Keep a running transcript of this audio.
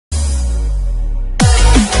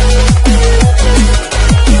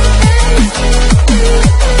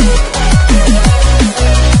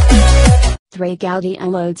Ray Gowdy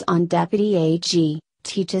unloads on Deputy AG,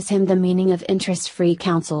 teaches him the meaning of interest-free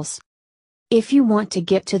counsels. If you want to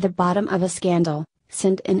get to the bottom of a scandal,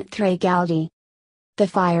 send in Ray Gowdy. The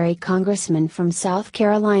fiery congressman from South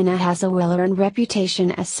Carolina has a well-earned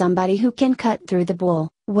reputation as somebody who can cut through the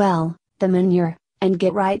bull, the manure, and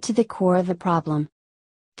get right to the core of a problem.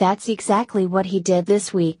 That's exactly what he did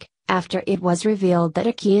this week, after it was revealed that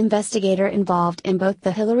a key investigator involved in both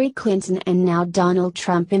the Hillary Clinton and now Donald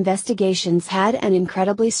Trump investigations had an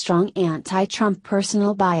incredibly strong anti-Trump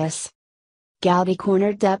personal bias. Gowdy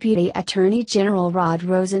cornered Deputy Attorney General Rod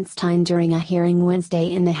Rosenstein during a hearing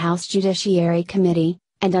Wednesday in the House Judiciary Committee,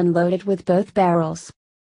 and unloaded with both barrels.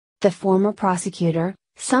 The former prosecutor,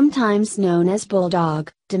 sometimes known as Bulldog,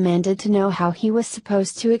 demanded to know how he was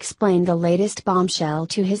supposed to explain the latest bombshell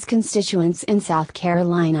to his constituents in South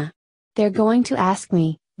Carolina. They're going to ask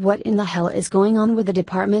me, what in the hell is going on with the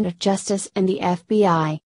Department of Justice and the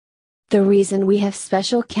FBI? The reason we have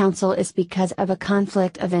special counsel is because of a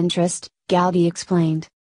conflict of interest, Gowdy explained.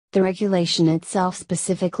 The regulation itself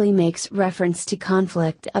specifically makes reference to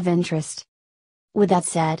conflict of interest. With that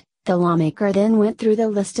said, the lawmaker then went through the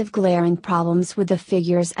list of glaring problems with the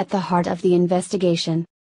figures at the heart of the investigation.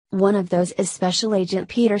 One of those is Special Agent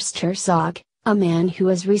Peter Strzok, a man who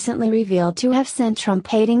was recently revealed to have sent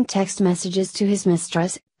Trump-hating text messages to his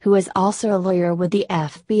mistress, who is also a lawyer with the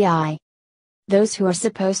FBI. Those who are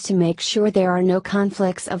supposed to make sure there are no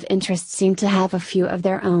conflicts of interest seem to have a few of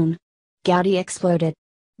their own. Gowdy exploded.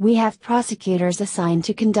 We have prosecutors assigned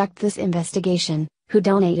to conduct this investigation, who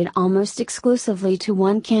donated almost exclusively to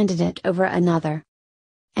one candidate over another.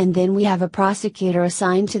 And then we have a prosecutor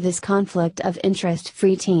assigned to this conflict of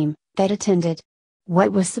interest-free team, that attended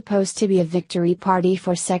what was supposed to be a victory party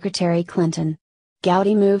for Secretary Clinton.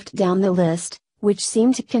 Gowdy moved down the list, which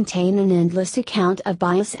seemed to contain an endless account of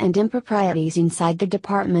bias and improprieties inside the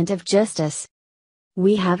Department of Justice.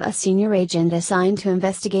 We have a senior agent assigned to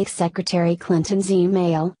investigate Secretary Clinton's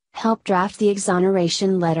email, help draft the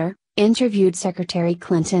exoneration letter, interviewed Secretary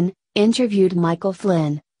Clinton, interviewed Michael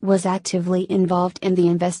Flynn, was actively involved in the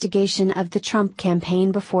investigation of the Trump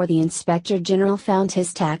campaign before the Inspector General found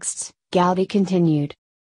his texts, Gowdy continued.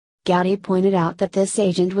 Gowdy pointed out that this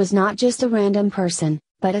agent was not just a random person,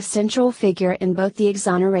 but a central figure in both the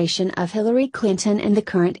exoneration of Hillary Clinton and the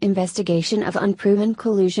current investigation of unproven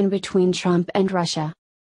collusion between Trump and Russia.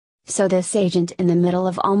 So this agent, in the middle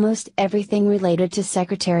of almost everything related to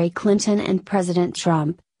Secretary Clinton and President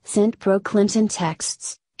Trump, sent pro-Clinton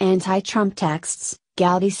texts, anti-Trump texts,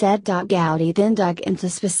 Gowdy said. Gowdy then dug into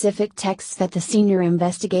specific texts that the senior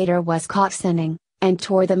investigator was caught sending, and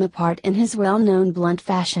tore them apart in his well-known blunt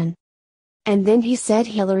fashion. And then he said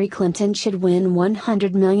Hillary Clinton should win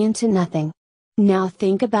 100 million to nothing. Now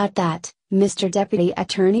think about that, Mr. Deputy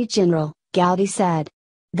Attorney General, Gowdy said.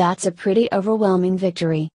 That's a pretty overwhelming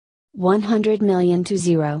victory. 100 million to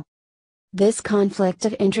 0. This conflict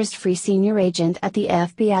of interest-free senior agent at the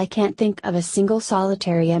FBI can't think of a single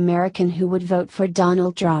solitary American who would vote for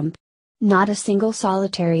Donald Trump. Not a single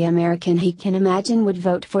solitary American he can imagine would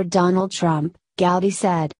vote for Donald Trump, Gowdy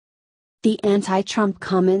said. The anti-Trump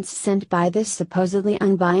comments sent by this supposedly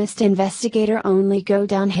unbiased investigator only go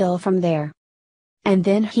downhill from there. And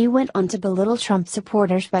then he went on to belittle Trump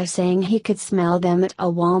supporters by saying he could smell them at a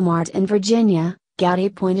Walmart in Virginia, Gowdy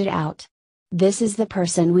pointed out. This is the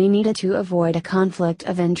person we needed to avoid a conflict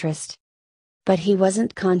of interest. But he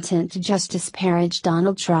wasn't content to just disparage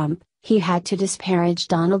Donald Trump, he had to disparage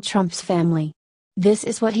Donald Trump's family. This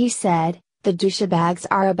is what he said: the douchebags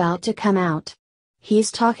are about to come out.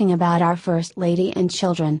 He's talking about our First Lady and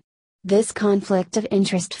children. This conflict of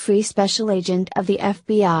interest-free special agent of the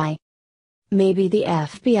FBI. Maybe the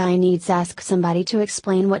FBI needs to ask somebody to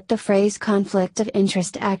explain what the phrase conflict of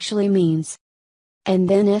interest actually means. And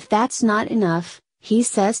then if that's not enough, he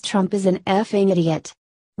says Trump is an effing idiot.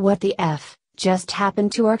 What the F just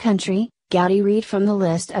happened to our country? Gowdy read from the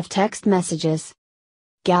list of text messages.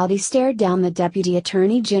 Gowdy stared down the Deputy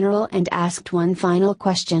Attorney General and asked one final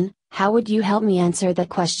question: how would you help me answer that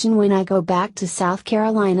question when I go back to South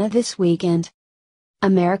Carolina this weekend?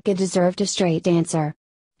 America deserved a straight answer.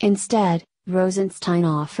 Instead, Rosenstein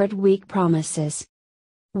offered weak promises.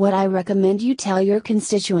 What I recommend you tell your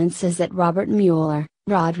constituents is that Robert Mueller,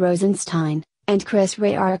 Rod Rosenstein, and Chris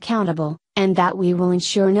Wray are accountable, and that we will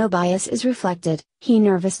ensure no bias is reflected, he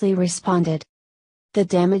nervously responded. The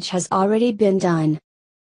damage has already been done.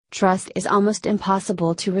 Trust is almost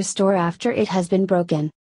impossible to restore after it has been broken.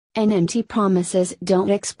 And empty promises don't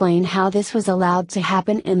explain how this was allowed to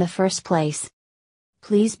happen in the first place.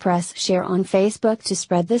 Please press share on Facebook to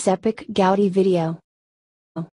spread this epic Gowdy video.